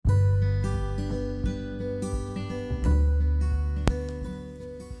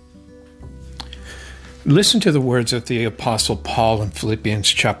Listen to the words of the Apostle Paul in Philippians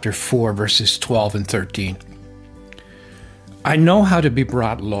chapter 4, verses 12 and 13. I know how to be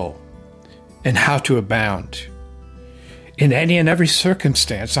brought low and how to abound. In any and every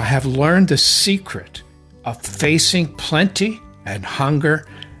circumstance, I have learned the secret of facing plenty and hunger,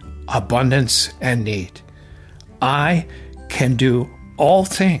 abundance and need. I can do all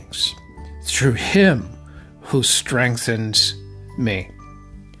things through Him who strengthens me.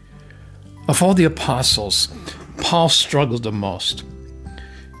 Of all the apostles, Paul struggled the most.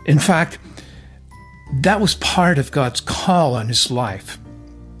 In fact, that was part of God's call on his life.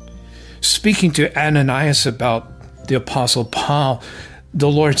 Speaking to Ananias about the apostle Paul, the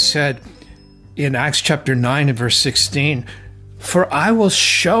Lord said in Acts chapter 9 and verse 16, "For I will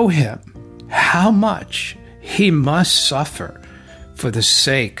show him how much he must suffer for the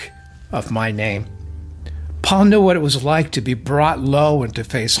sake of my name." Paul knew what it was like to be brought low and to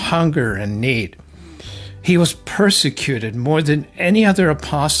face hunger and need. He was persecuted more than any other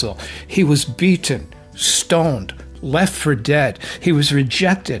apostle. He was beaten, stoned, left for dead. He was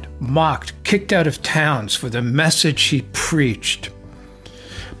rejected, mocked, kicked out of towns for the message he preached.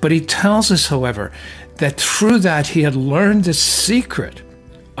 But he tells us, however, that through that he had learned the secret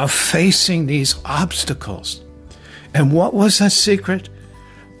of facing these obstacles. And what was that secret?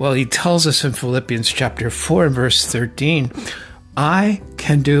 Well, he tells us in Philippians chapter 4 and verse 13, I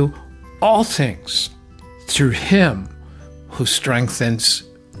can do all things through Him who strengthens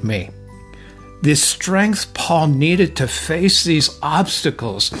me. The strength Paul needed to face these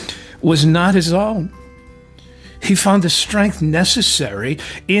obstacles was not his own. He found the strength necessary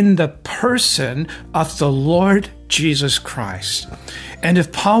in the person of the Lord Jesus Christ. And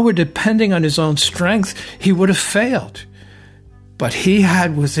if Paul were depending on his own strength, he would have failed. But he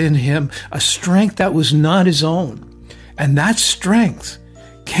had within him a strength that was not his own. And that strength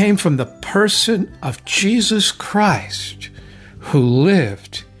came from the person of Jesus Christ, who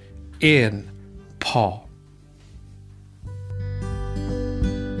lived in Paul.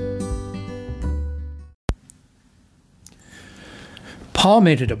 Paul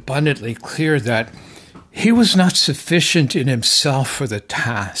made it abundantly clear that he was not sufficient in himself for the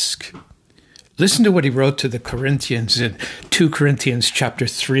task. Listen to what he wrote to the Corinthians in 2 Corinthians chapter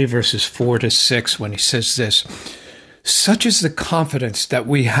 3, verses 4 to 6, when he says this, "Such is the confidence that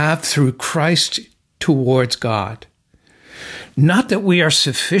we have through Christ towards God. Not that we are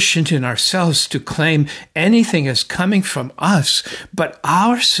sufficient in ourselves to claim anything as coming from us, but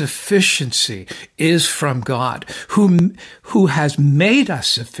our sufficiency is from God, who has made us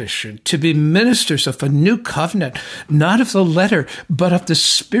sufficient to be ministers of a new covenant, not of the letter, but of the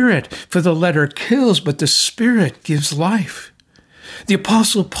Spirit. For the letter kills, but the Spirit gives life." The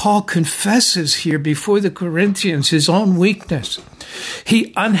Apostle Paul confesses here before the Corinthians his own weakness.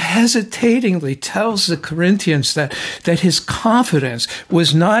 He unhesitatingly tells the Corinthians that his confidence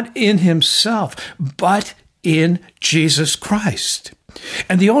was not in himself, but in Jesus Christ.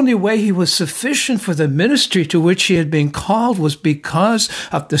 And the only way he was sufficient for the ministry to which he had been called was because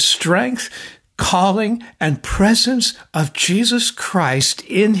of the strength, calling, and presence of Jesus Christ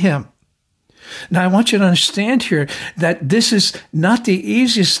in him. Now, I want you to understand here that this is not the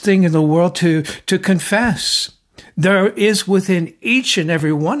easiest thing in the world to confess. There is within each and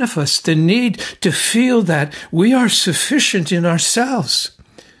every one of us the need to feel that we are sufficient in ourselves.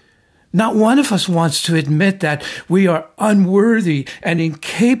 Not one of us wants to admit that we are unworthy and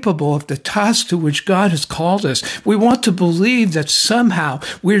incapable of the task to which God has called us. We want to believe that somehow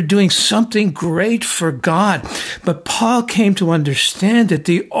we're doing something great for God. But Paul came to understand that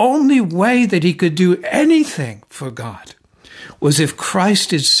the only way that he could do anything for God was if Christ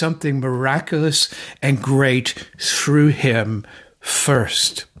did something miraculous and great through him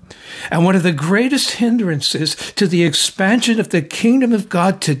first. And one of the greatest hindrances to the expansion of the kingdom of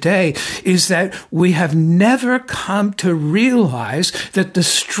God today is that we have never come to realize that the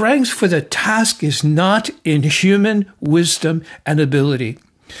strength for the task is not in human wisdom and ability.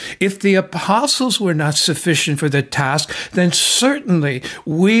 If the apostles were not sufficient for the task, then certainly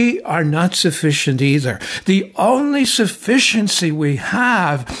we are not sufficient either. The only sufficiency we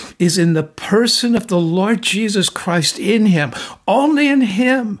have is in the person of the Lord Jesus Christ in him. Only in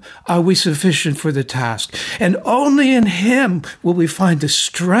him are we sufficient for the task. And only in him will we find the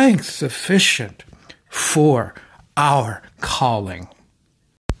strength sufficient for our calling.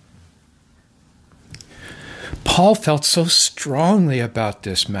 Paul felt so strongly about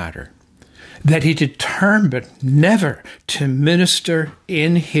this matter that he determined never to minister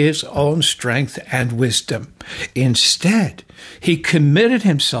in his own strength and wisdom. Instead, he committed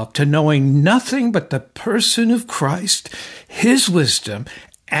himself to knowing nothing but the person of Christ, his wisdom,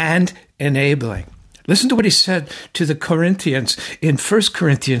 and enabling. Listen to what he said to the Corinthians in 1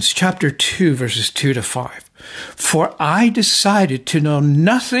 Corinthians chapter 2, verses 2 to 5. For I decided to know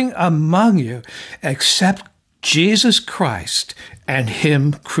nothing among you except Jesus Christ and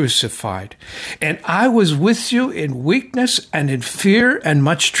him crucified. And I was with you in weakness and in fear and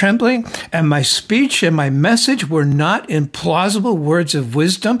much trembling, and my speech and my message were not in plausible words of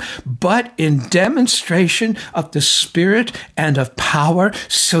wisdom, but in demonstration of the Spirit and of power,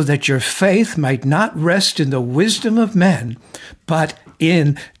 so that your faith might not rest in the wisdom of men, but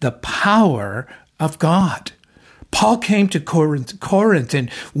in the power of God. Paul came to Corinth in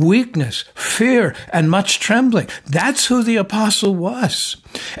weakness, fear, and much trembling. That's who the apostle was.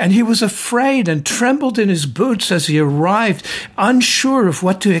 And he was afraid and trembled in his boots as he arrived, unsure of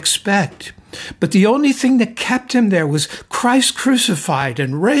what to expect. But the only thing that kept him there was Christ crucified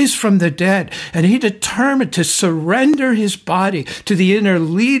and raised from the dead. And he determined to surrender his body to the inner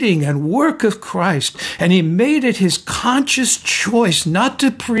leading and work of Christ. And he made it his conscious choice not to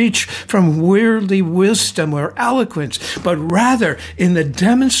preach from worldly wisdom or eloquence, but rather in the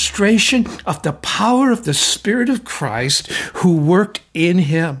demonstration of the power of the Spirit of Christ who worked in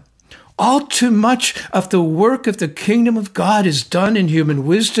him. All too much of the work of the kingdom of God is done in human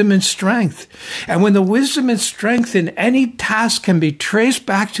wisdom and strength. And when the wisdom and strength in any task can be traced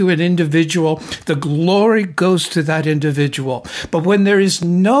back to an individual, the glory goes to that individual. But when there is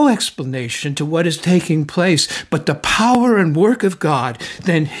no explanation to what is taking place, but the power and work of God,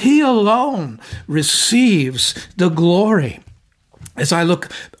 then he alone receives the glory. As I look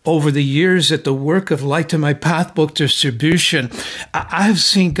over the years at the work of Light to My Path book distribution, I've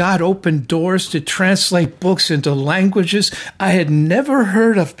seen God open doors to translate books into languages I had never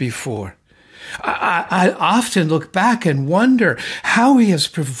heard of before. I often look back and wonder how he has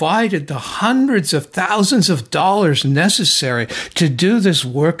provided the hundreds of thousands of dollars necessary to do this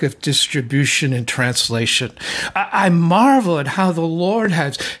work of distribution and translation. I marvel at how the Lord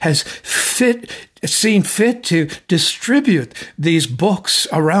has seen fit to distribute these books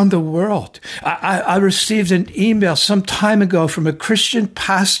around the world. I received an email some time ago from a Christian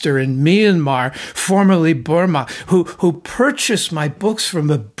pastor in Myanmar, formerly Burma, who purchased my books from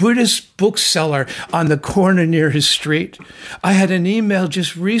a Buddhist bookseller on the corner near his street. I had an email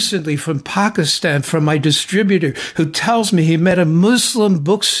just recently from Pakistan from my distributor who tells me he met a Muslim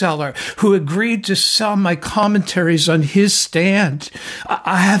bookseller who agreed to sell my commentaries on his stand.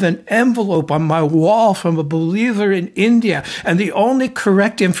 I have an envelope on my wall from a believer in India, and the only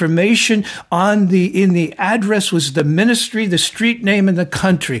correct information in the address was the ministry, the street name, and the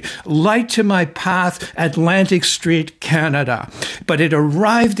country. Light to My Path, Atlantic Street, Canada. But it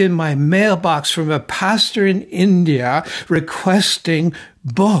arrived in my mailbox from a pastor in India requesting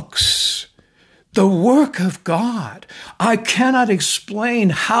books. The work of God. I cannot explain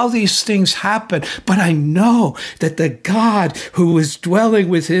how these things happen, but I know that the God who is dwelling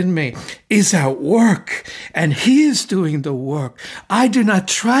within me is at work, and he is doing the work. I do not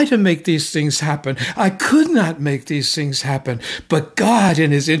try to make these things happen. I could not make these things happen, but God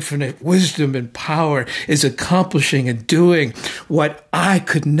in his infinite wisdom and power is accomplishing and doing what I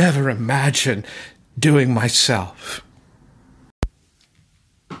could never imagine doing myself.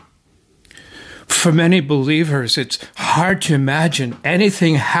 For many believers, it's hard to imagine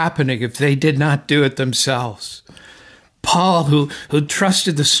anything happening if they did not do it themselves. Paul, who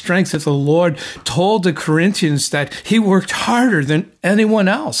trusted the strength of the Lord, told the Corinthians that he worked harder than anyone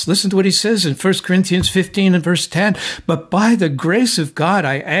else. Listen to what he says in 1 Corinthians 15 and verse 10. But by the grace of God,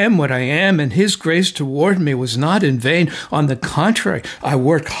 I am what I am, and his grace toward me was not in vain. On the contrary, I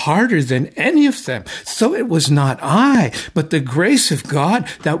worked harder than any of them. So it was not I, but the grace of God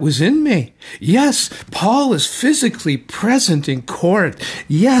that was in me. Yes, Paul is physically present in Corinth.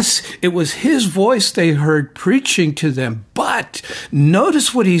 Yes, it was his voice they heard preaching to them. But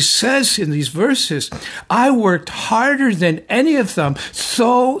notice what he says in these verses. I worked harder than any of them,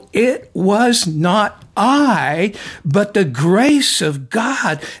 so it was not I, but the grace of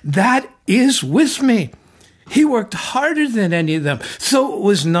God that is with me. He worked harder than any of them. So it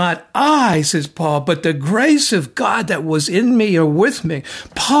was not I, says Paul, but the grace of God that was in me or with me.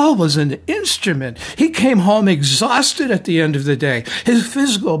 Paul was an instrument. He came home exhausted at the end of the day. His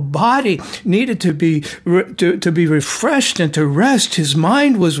physical body needed to be refreshed and to rest. His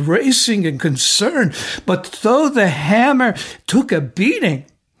mind was racing and concerned. But though the hammer took a beating,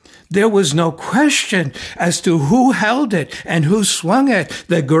 there was no question as to who held it and who swung it.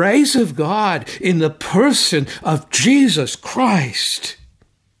 The grace of God in the person of Jesus Christ.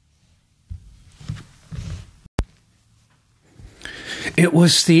 It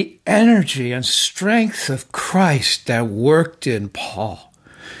was the energy and strength of Christ that worked in Paul.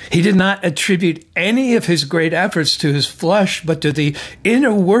 He did not attribute any of his great efforts to his flesh, but to the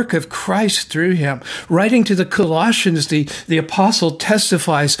inner work of Christ through him. Writing to the Colossians, the apostle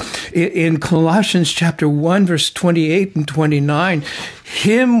testifies in Colossians chapter 1, verse 28 and 29,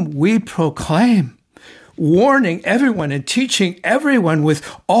 "Him we proclaim, warning everyone and teaching everyone with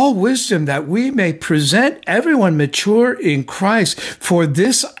all wisdom, that we may present everyone mature in Christ. For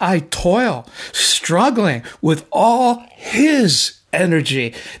this I toil, struggling with all his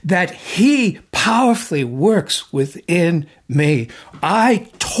energy, that he powerfully works within me." I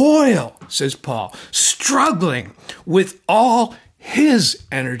toil, says Paul, struggling with all his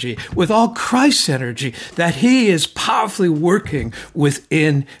energy, with all Christ's energy, that he is powerfully working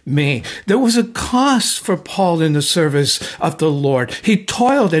within me. There was a cost for Paul in the service of the Lord. He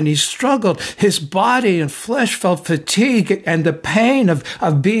toiled and he struggled. His body and flesh felt fatigue and the pain of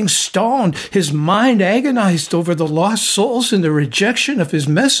being stoned. His mind agonized over the lost souls and the rejection of his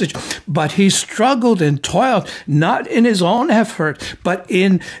message. But he struggled and toiled, not in his own effort, but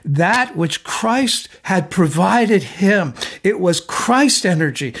in that which Christ had provided him. It was Christ's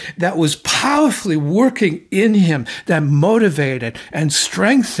energy that was powerfully working in him, that motivated and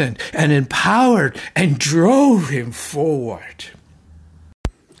strengthened and empowered and drove him forward.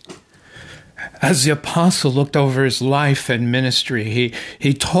 As the apostle looked over his life and ministry,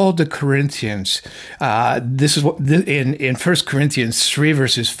 he told the Corinthians, this is what in 1 Corinthians 3,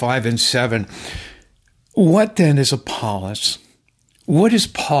 verses 5 and 7, "What then is Apollos? What is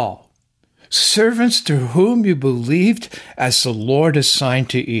Paul? Servants to whom you believed, as the Lord assigned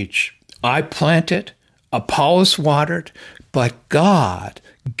to each. I planted, Apollos watered, but God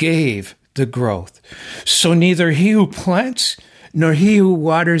gave the growth. So neither he who plants nor he who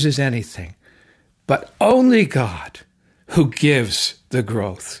waters is anything, but only God who gives the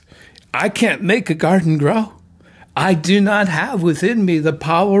growth." I can't make a garden grow. I do not have within me the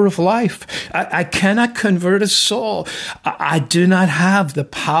power of life. I cannot convert a soul. I do not have the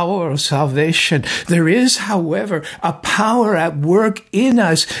power of salvation. There is, however, a power at work in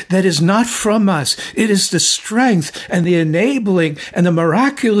us that is not from us. It is the strength and the enabling and the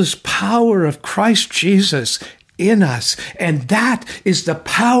miraculous power of Christ Jesus in us. And that is the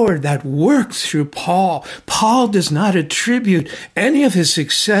power that worked through Paul. Paul does not attribute any of his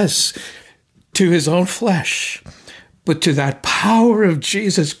success to his own flesh, but to that power of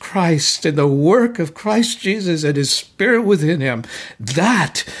Jesus Christ and the work of Christ Jesus and his Spirit within him.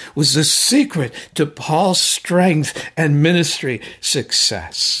 That was the secret to Paul's strength and ministry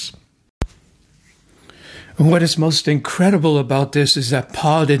success. And what is most incredible about this is that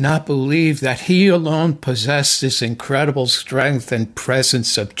Paul did not believe that he alone possessed this incredible strength and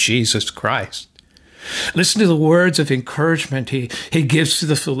presence of Jesus Christ. Listen to the words of encouragement he gives to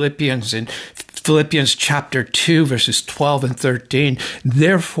the Philippians in Philippians chapter 2, verses 12 and 13.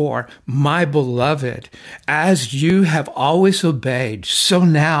 "Therefore, my beloved, as you have always obeyed, so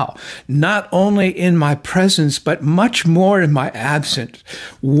now, not only in my presence, but much more in my absence,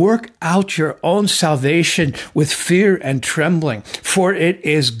 work out your own salvation with fear and trembling. For it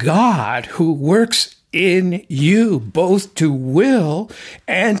is God who works in you both to will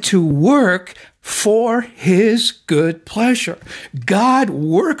and to work for his good pleasure." God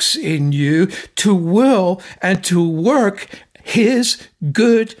works in you to will and to work his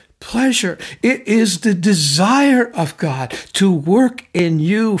good pleasure. It is the desire of God to work in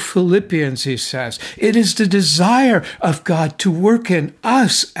you, Philippians, he says. It is the desire of God to work in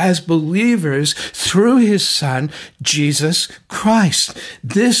us as believers through his Son, Jesus Christ.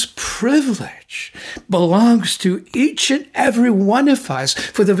 This privilege belongs to each and every one of us,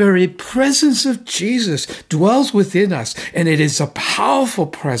 for the very presence of Jesus dwells within us, and it is a powerful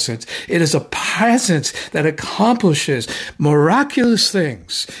presence. It is a presence that accomplishes miraculous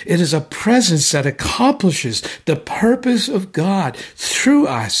things. It is a presence that accomplishes the purpose of God through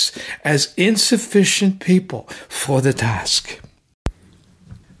us as insufficient people for the task.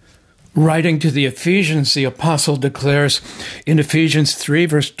 Writing to the Ephesians, the apostle declares in Ephesians 3,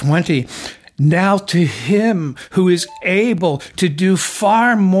 verse 20, "Now to him who is able to do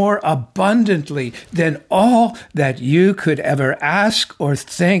far more abundantly than all that you could ever ask or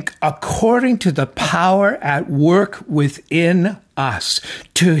think, according to the power at work within us.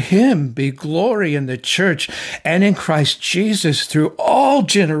 To him be glory in the church and in Christ Jesus through all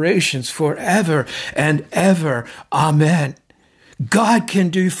generations forever and ever. Amen." God can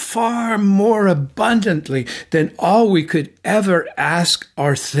do far more abundantly than all we could ever ask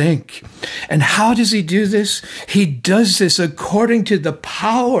or think. And how does he do this? He does this according to the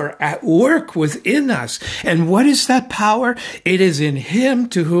power at work within us. And what is that power? It is in him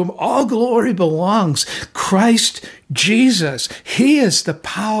to whom all glory belongs, Christ Jesus. He is the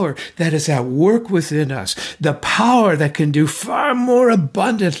power that is at work within us, the power that can do far more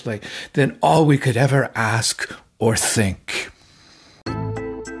abundantly than all we could ever ask or think.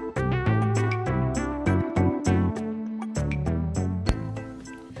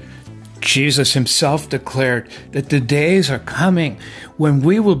 Jesus himself declared that the days are coming when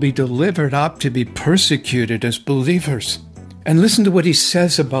we will be delivered up to be persecuted as believers. And listen to what he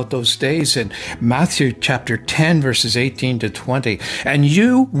says about those days in Matthew chapter 10, verses 18 to 20. And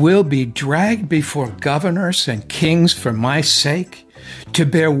you will be dragged before governors and kings for my sake, to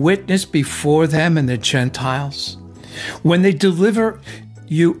bear witness before them and the Gentiles. When they deliver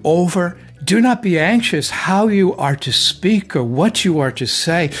you over, do not be anxious how you are to speak or what you are to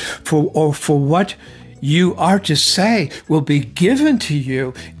say, for what you are to say will be given to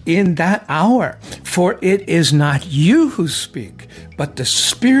you in that hour. For it is not you who speak, but the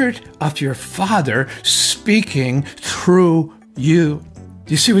Spirit of your Father speaking through you.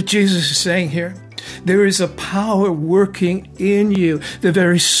 Do you see what Jesus is saying here? There is a power working in you. The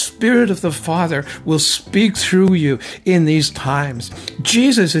very Spirit of the Father will speak through you in these times.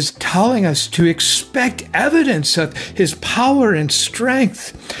 Jesus is telling us to expect evidence of his power and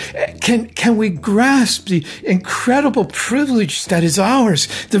strength. Can we grasp the incredible privilege that is ours?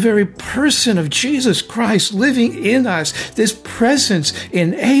 The very person of Jesus Christ living in us, this presence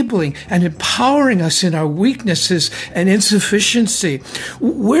enabling and empowering us in our weaknesses and insufficiency.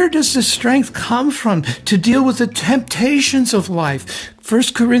 Where does the strength come from to deal with the temptations of life? 1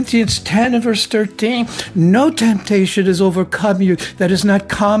 Corinthians 10 and verse 13, no temptation has overcome you that is not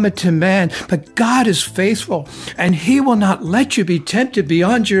common to man, but God is faithful, and he will not let you be tempted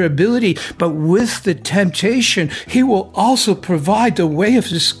beyond your ability, but with the temptation, he will also provide the way of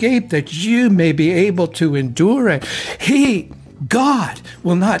escape that you may be able to endure it. God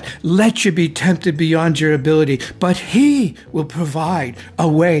will not let you be tempted beyond your ability, but he will provide a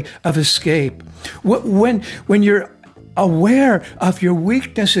way of escape. When you're aware of your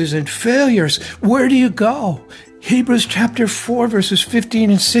weaknesses and failures, where do you go? Hebrews chapter 4, verses 15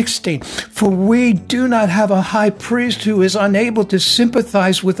 and 16. For we do not have a high priest who is unable to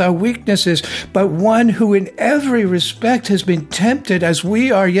sympathize with our weaknesses, but one who in every respect has been tempted as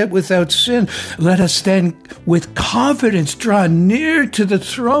we are, yet without sin. Let us then with confidence draw near to the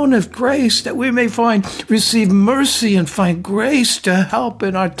throne of grace, that we may receive mercy and find grace to help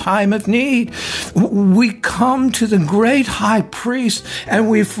in our time of need. We come to the great high priest, and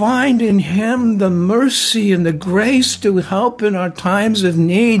we find in him the mercy and the grace to help in our times of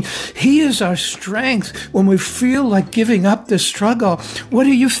need. He is our strength when we feel like giving up the struggle. What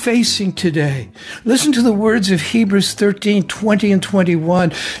are you facing today? Listen to the words of Hebrews 13, 20 and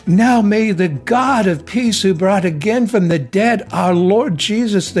 21. Now may the God of peace, who brought again from the dead our Lord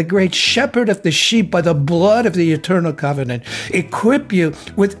Jesus, the great shepherd of the sheep, by the blood of the eternal covenant, equip you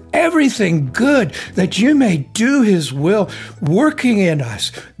with everything good, that you may do his will, working in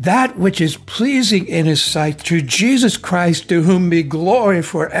us that which is pleasing in his sight, through Jesus Christ, to whom be glory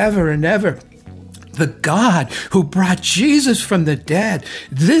forever and ever. The God who brought Jesus from the dead,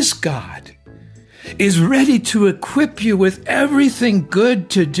 this God, is ready to equip you with everything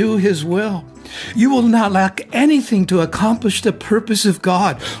good to do his will. You will not lack anything to accomplish the purpose of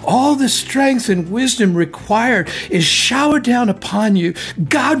God. All the strength and wisdom required is showered down upon you.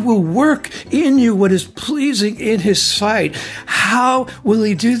 God will work in you what is pleasing in his sight. How will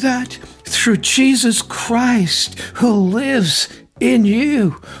he do that? Through Jesus Christ, who lives in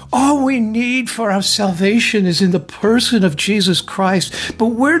you. All we need for our salvation is in the person of Jesus Christ. But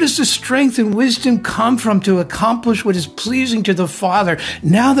where does the strength and wisdom come from to accomplish what is pleasing to the Father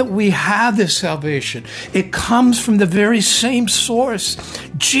now that we have this salvation? It comes from the very same source.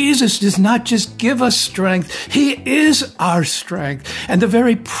 Jesus does not just give us strength. He is our strength. And the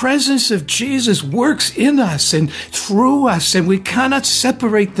very presence of Jesus works in us and through us. And we cannot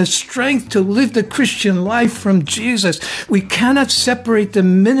separate the strength to live the Christian life from Jesus. We cannot separate the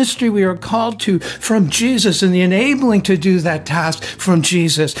ministry we are called to from Jesus and the enabling to do that task from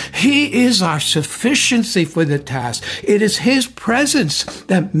Jesus. He is our sufficiency for the task. It is his presence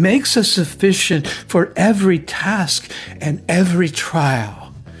that makes us sufficient for every task and every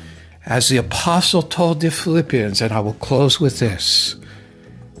trial. As the apostle told the Philippians, and I will close with this,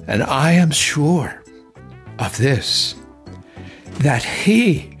 and I am sure of this, that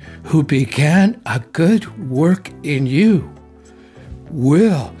he who began a good work in you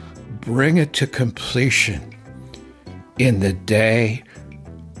will bring it to completion in the day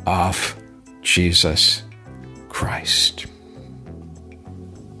of Jesus Christ.